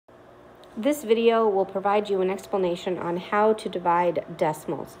This video will provide you an explanation on how to divide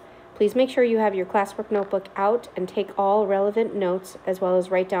decimals. Please make sure you have your classwork notebook out and take all relevant notes, as well as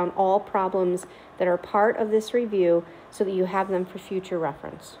write down all problems that are part of this review so that you have them for future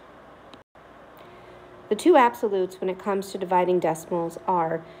reference. The two absolutes when it comes to dividing decimals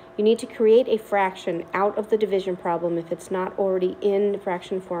are you need to create a fraction out of the division problem if it's not already in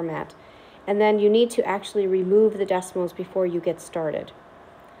fraction format, and then you need to actually remove the decimals before you get started.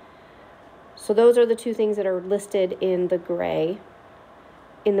 So those are the two things that are listed in the gray.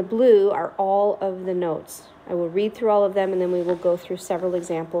 In the blue are all of the notes. I will read through all of them and then we will go through several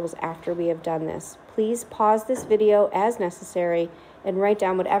examples after we have done this. Please pause this video as necessary and write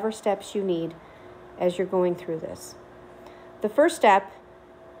down whatever steps you need as you're going through this. The first step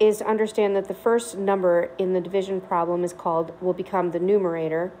is to understand that the first number in the division problem will become the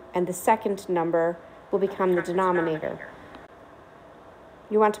numerator, and the second number will become the denominator.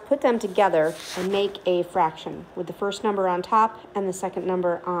 You want to put them together and make a fraction with the first number on top and the second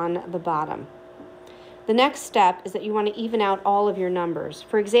number on the bottom. The next step is that you want to even out all of your numbers.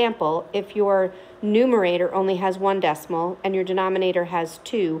 For example, if your numerator only has one decimal and your denominator has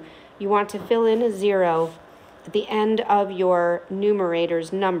two, you want to fill in a 0 at the end of your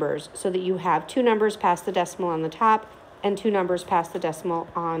numerator's numbers so that you have two numbers past the decimal on the top and two numbers past the decimal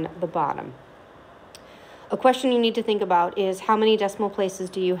on the bottom. A question you need to think about is how many decimal places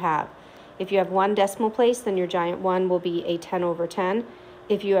do you have? If you have one decimal place, then your giant 1 will be a 10 over 10.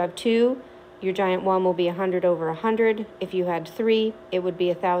 If you have two, your giant 1 will be 100 over 100. If you had three, it would be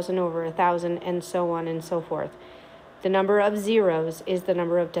 1,000 over 1,000, and so on and so forth. The number of zeros is the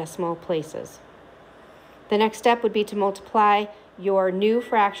number of decimal places. The next step would be to multiply your new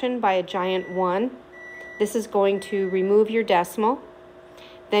fraction by a giant 1. This is going to remove your decimal.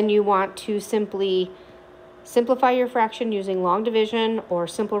 Then you want to simply simplify your fraction using long division or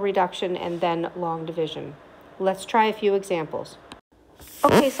simple reduction and then long division. Let's try a few examples.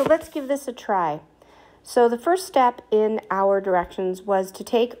 Okay, so let's give this a try. So the first step in our directions was to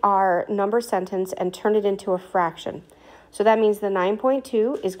take our number sentence and turn it into a fraction. So that means the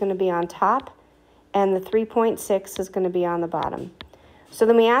 9.2 is going to be on top and the 3.6 is going to be on the bottom. So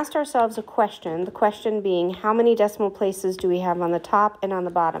then we asked ourselves a question, the question being how many decimal places do we have on the top and on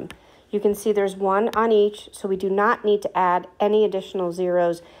the bottom? You can see there's one on each, so we do not need to add any additional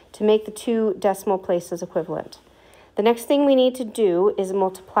zeros to make the two decimal places equivalent. The next thing we need to do is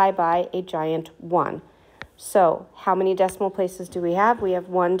multiply by a giant 1. So how many decimal places do we have? We have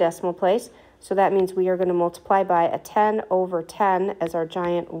one decimal place, so that means we are going to multiply by a 10 over 10 as our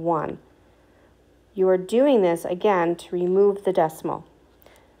giant 1. You are doing this, again, to remove the decimal.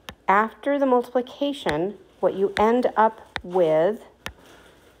 After the multiplication, what you end up with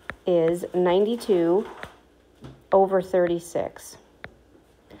is 92 over 36.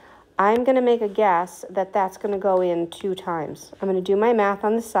 I'm going to make a guess that that's going to go in 2 times. I'm going to do my math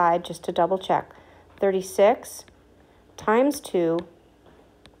on the side just to double check. 36 times 2,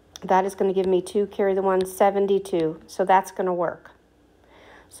 that is going to give me 2, carry the 1, 72. So that's going to work.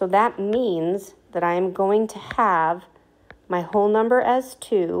 So that means that I am going to have my whole number as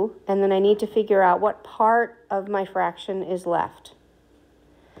 2, and then I need to figure out what part of my fraction is left.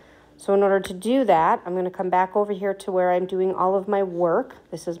 So in order to do that, I'm going to come back over here to where I'm doing all of my work.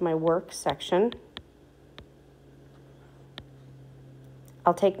 This is my work section.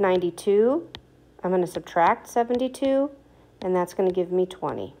 I'll take 92. I'm going to subtract 72, and that's going to give me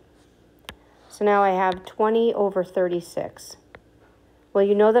 20. So now I have 20 over 36. Well,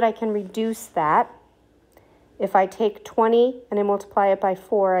 you know that I can reduce that. If I take 20 and I multiply it by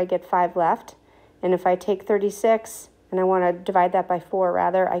 4, I get 5 left. And if I take 36 and I want to divide that by 4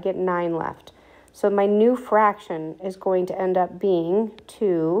 rather, I get 9 left. So my new fraction is going to end up being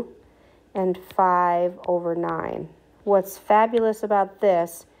 2 and 5 over 9. What's fabulous about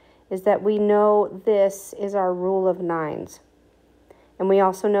this is that we know this is our rule of 9s. And we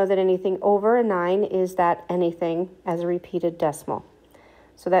also know that anything over a 9 is that anything as a repeated decimal.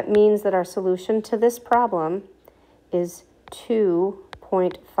 So that means that our solution to this problem is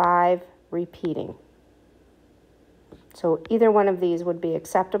 2.5 repeating. So either one of these would be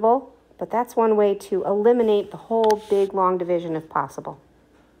acceptable, but that's one way to eliminate the whole big long division if possible.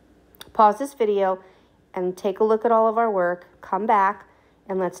 Pause this video and take a look at all of our work, come back,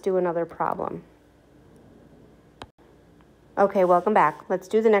 and let's do another problem. Okay, welcome back. Let's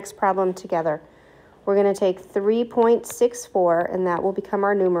do the next problem together. We're going to take 3.64, and that will become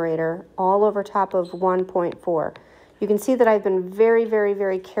our numerator, all over top of 1.4. You can see that I've been very, very,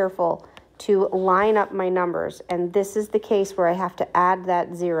 very careful to line up my numbers, and this is the case where I have to add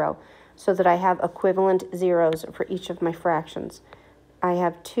that 0 so that I have equivalent zeros for each of my fractions. I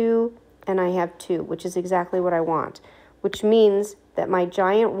have 2 and I have 2, which is exactly what I want, which means that my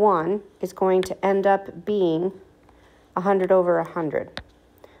giant 1 is going to end up being 100 over 100.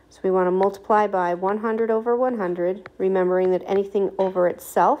 So we want to multiply by 100 over 100, remembering that anything over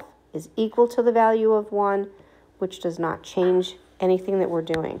itself is equal to the value of 1, which does not change anything that we're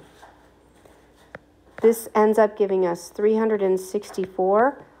doing. This ends up giving us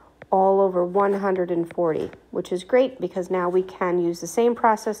 364 all over 140, which is great because now we can use the same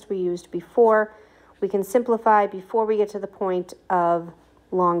process we used before. We can simplify before we get to the point of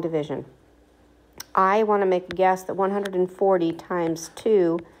long division. I want to make a guess that 140 times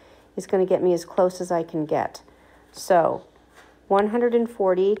 2 is going to get me as close as I can get. So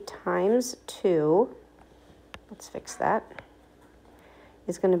 140 times 2, let's fix that,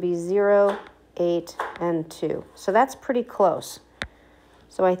 is going to be 0, 8, and 2. So that's pretty close.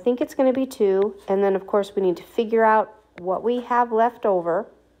 So I think it's going to be 2, and then of course we need to figure out what we have left over.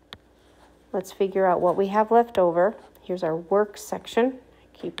 Let's figure out what we have left over. Here's our work section. I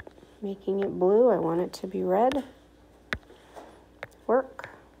keep making it blue. I want it to be red. Work.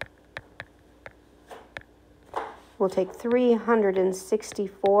 We'll take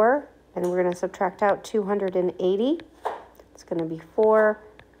 364, and we're going to subtract out 280. It's going to be 4.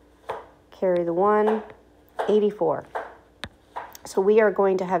 Carry the 1, 84. So we are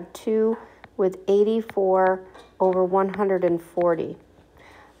going to have 2 with 84 over 140.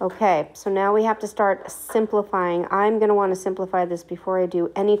 Okay, so now we have to start simplifying. I'm going to want to simplify this before I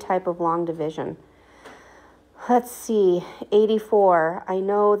do any type of long division. Let's see, 84. I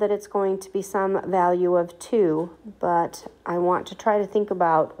know that it's going to be some value of 2, but I want to try to think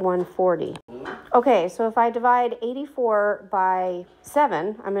about 140. Okay, so if I divide 84 by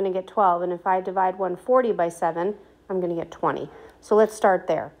 7, I'm going to get 12. And if I divide 140 by 7, I'm going to get 20. So let's start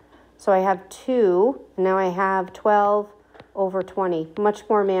there. So I have 2, and now I have 12 over 20. Much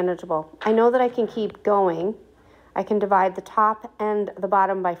more manageable. I know that I can keep going. I can divide the top and the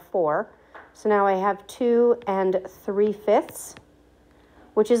bottom by 4. So now I have 2 3/5,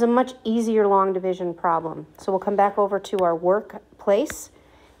 which is a much easier long division problem. So we'll come back over to our workplace,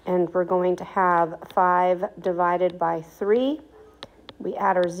 and we're going to have 5 divided by 3. We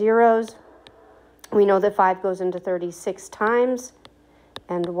add our zeros. We know that 5 goes into 36 times,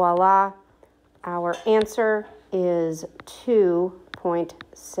 and voila, our answer is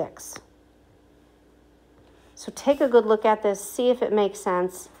 2.6. So take a good look at this, see if it makes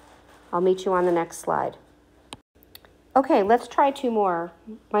sense. I'll meet you on the next slide. Okay, let's try 2 more.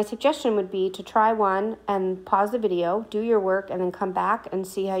 My suggestion would be to try one and pause the video, do your work, and then come back and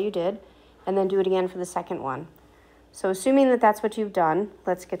see how you did, and then do it again for the second one. So assuming that that's what you've done,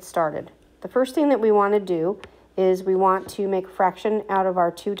 let's get started. The first thing that we want to do is we want to make a fraction out of our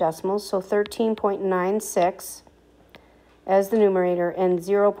 2 decimals, so 13.96 as the numerator and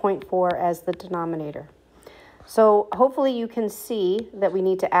 0.4 as the denominator. So hopefully you can see that we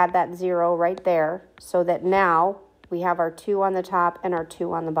need to add that 0 right there so that now we have our 2 on the top and our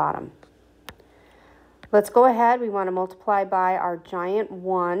 2 on the bottom. Let's go ahead. We want to multiply by our giant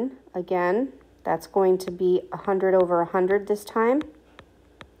 1 again. That's going to be 100 over 100 this time.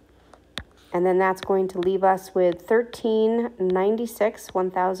 And then that's going to leave us with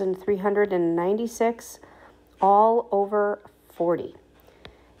 1,396 all over 40.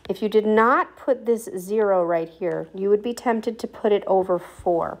 If you did not put this 0 right here, you would be tempted to put it over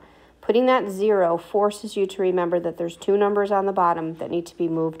 4. Putting that 0 forces you to remember that there's 2 numbers on the bottom that need to be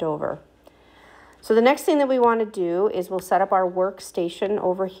moved over. So the next thing that we want to do is we'll set up our workstation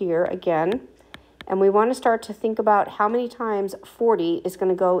over here again. And we want to start to think about how many times 40 is going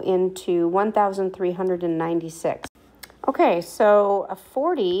to go into 1,396. Okay, so a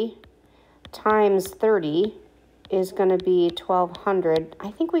 40 times 30 is going to be 1,200. I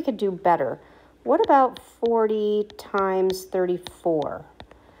think we could do better. What about 40 times 34?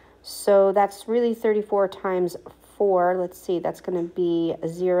 So that's really 34 times 4. Let's see, that's going to be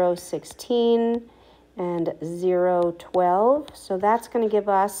 0.16 and 0.12. So that's going to give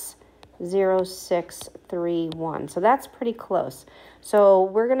us 0.631. So that's pretty close. So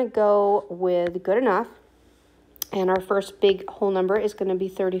we're going to go with good enough. And our first big whole number is going to be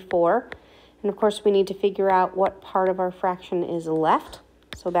 34. And of course, we need to figure out what part of our fraction is left.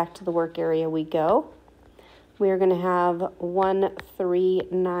 So back to the work area we go. We are going to have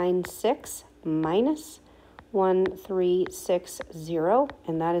 1,396 minus 1,360,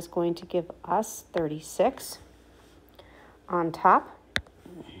 and that is going to give us 36 on top.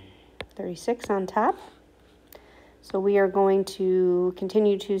 36 on top. So we are going to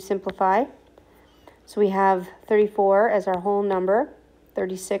continue to simplify. So we have 34 as our whole number,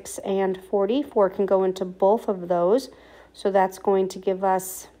 36 and 40. 4 can go into both of those. So that's going to give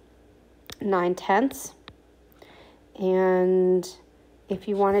us 9/10. And if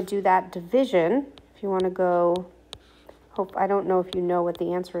you want to do that division, if you want to go, I don't know if you know what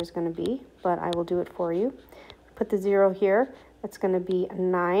the answer is going to be, but I will do it for you. Put the 0 here. That's going to be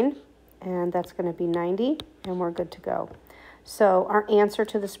 9, and that's going to be 90, and we're good to go. So our answer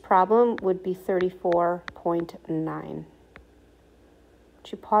to this problem would be 34.9.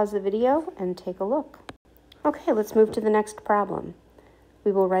 Would you pause the video and take a look? Okay, let's move to the next problem.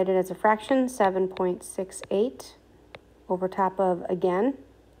 We will write it as a fraction, 7.68 over top of, again,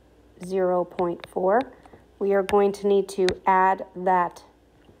 0.4. We are going to need to add that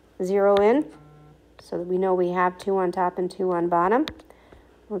 0 in so that we know we have 2 on top and 2 on bottom.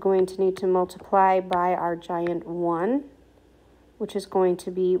 We're going to need to multiply by our giant 1, which is going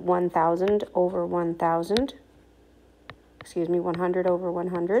to be 1,000 over 1,000. Excuse me, 100 over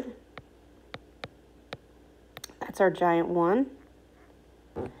 100. That's our giant 1.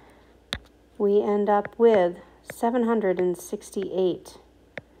 We end up with 768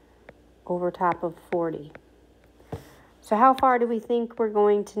 over top of 40. So how far do we think we're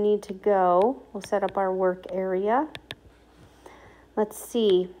going to need to go? We'll set up our work area. Let's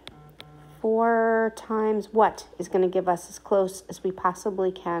see. 4 times what is going to give us as close as we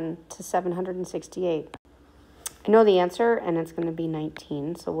possibly can to 768? I know the answer, and it's going to be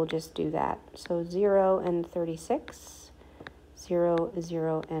 19, so we'll just do that. So 0 and 36, 0,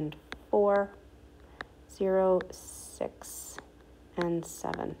 0 and 4, 0, 6, and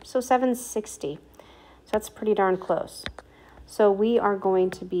 7. So 760. So that's pretty darn close. So we are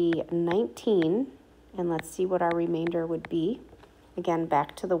going to be 19, and let's see what our remainder would be. Again,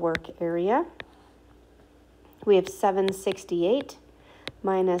 back to the work area. We have 768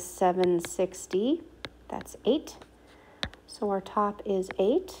 minus 760. That's 8. So our top is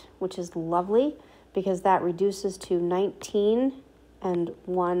 8, which is lovely because that reduces to 19 and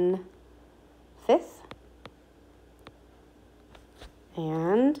 1/5.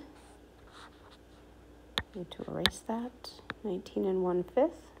 And I need to erase that. 19 and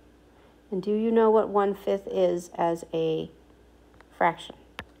 1/5. And do you know what 1/5 is as a fraction?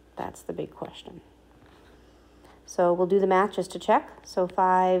 That's the big question. So we'll do the math just to check. So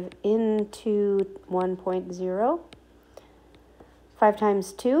 5 into 1.0. 5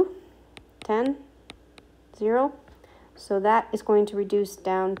 times 2, 10, 0. So that is going to reduce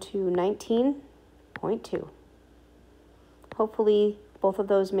down to 19.2. Hopefully both of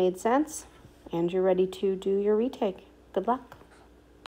those made sense and you're ready to do your retake. Good luck.